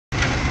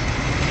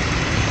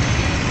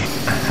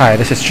Hi,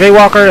 this is Jay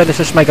Walker, and this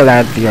is my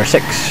Galant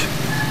Vr6.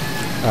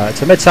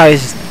 It's a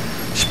mid-sized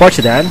sports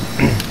sedan.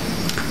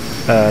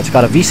 It's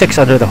got a V6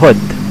 under the hood,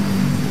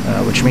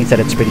 which means that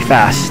it's pretty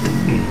fast.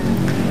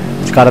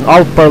 It's got an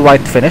all-pearl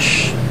white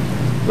finish,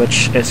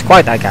 which is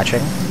quite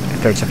eye-catching.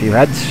 It turns a few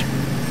heads.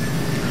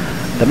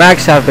 The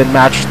mags have been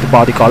matched to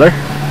body color.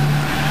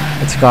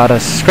 It's got a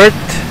skirt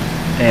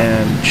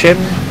and chin.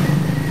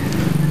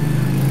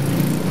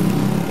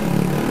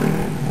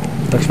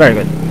 Looks very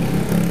good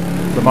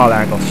from all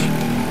angles.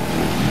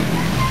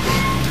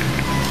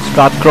 It's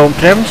got chrome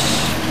trims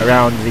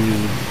around the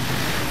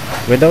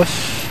windows.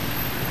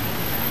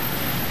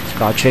 It's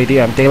got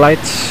JDM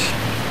taillights.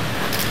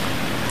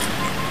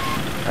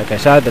 Like I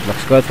said, it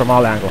looks good from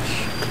all angles.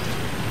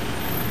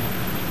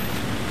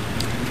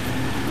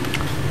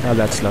 Now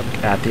let's look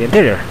at the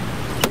interior.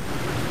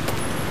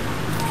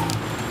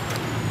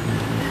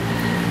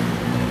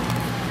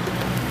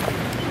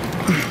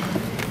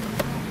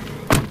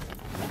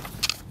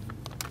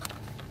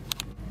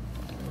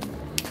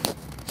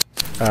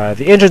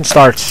 The engine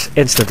starts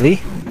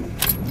instantly.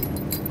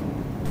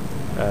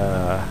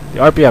 The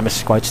RPM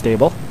is quite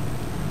stable.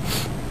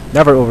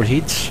 Never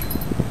overheats.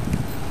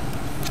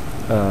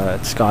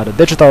 It's got a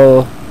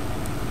digital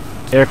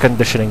air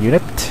conditioning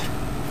unit,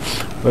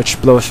 which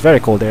blows very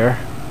cold air.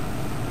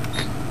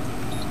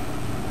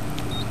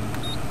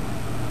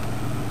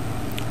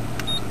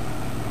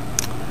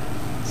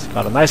 It's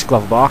got a nice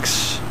glove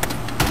box.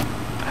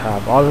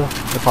 Have all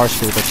the car's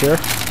papers here.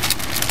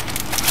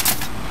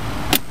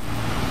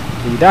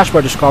 The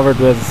dashboard is covered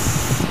with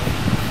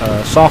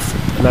soft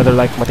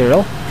leather-like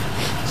material.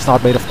 It's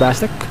not made of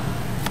plastic.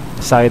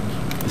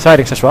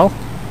 Sidings as well.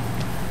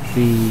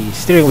 The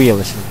steering wheel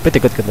is in pretty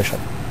good condition.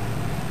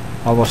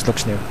 Almost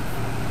looks new.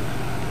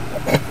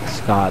 It's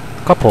got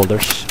cup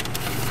holders.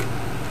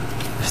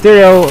 The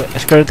stereo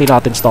is currently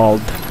not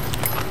installed.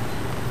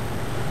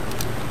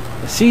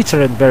 The seats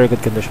are in very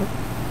good condition.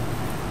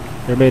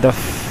 They're made of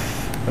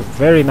a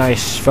very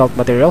nice felt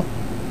material.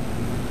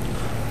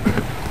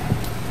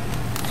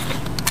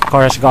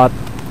 Car has got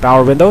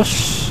power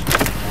windows.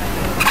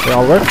 They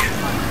all work.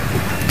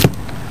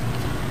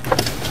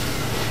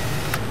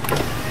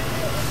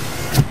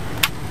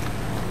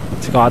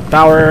 It's got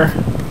power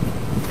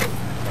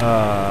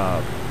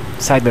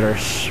side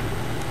mirrors,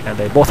 and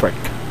they both work.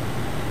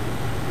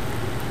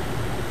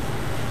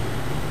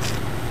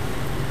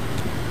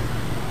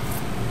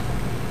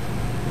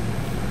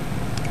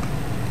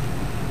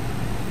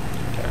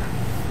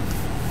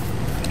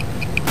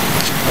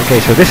 Okay,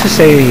 so this is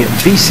a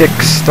V6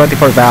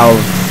 24-valve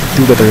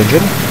 2-liter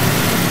engine.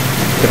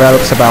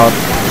 Develops about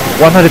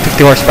 150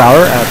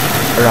 horsepower at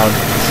around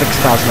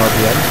 6,000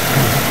 RPM.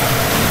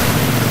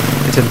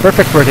 It's in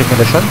perfect working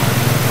condition.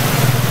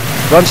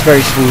 Runs very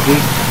smoothly.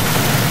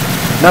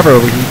 Never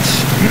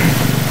overheats.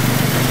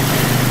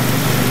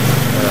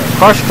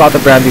 Car's got a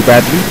brand new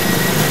battery,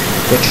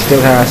 which still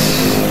has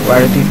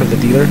warranty from the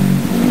dealer.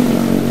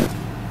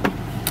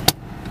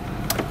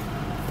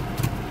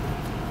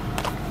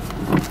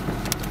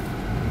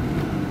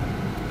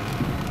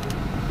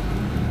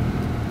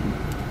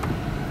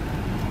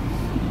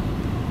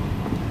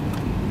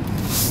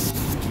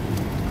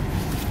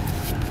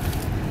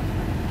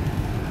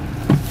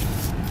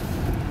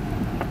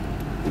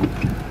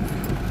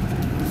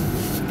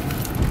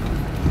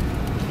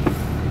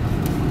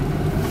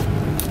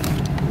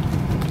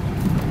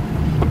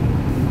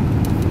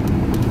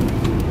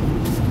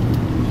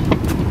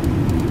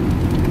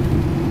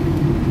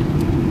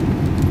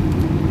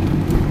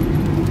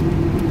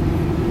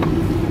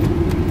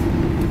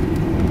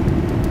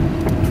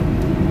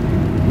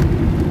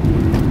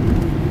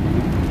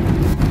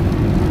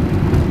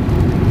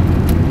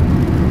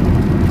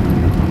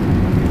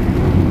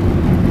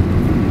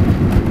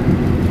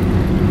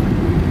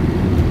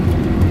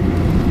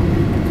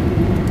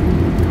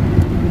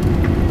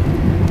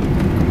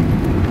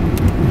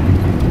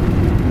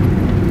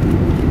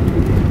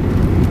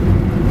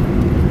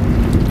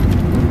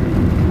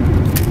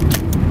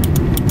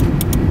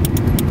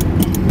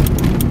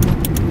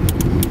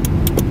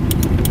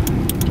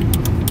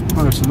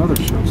 There's another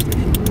shell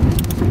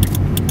station.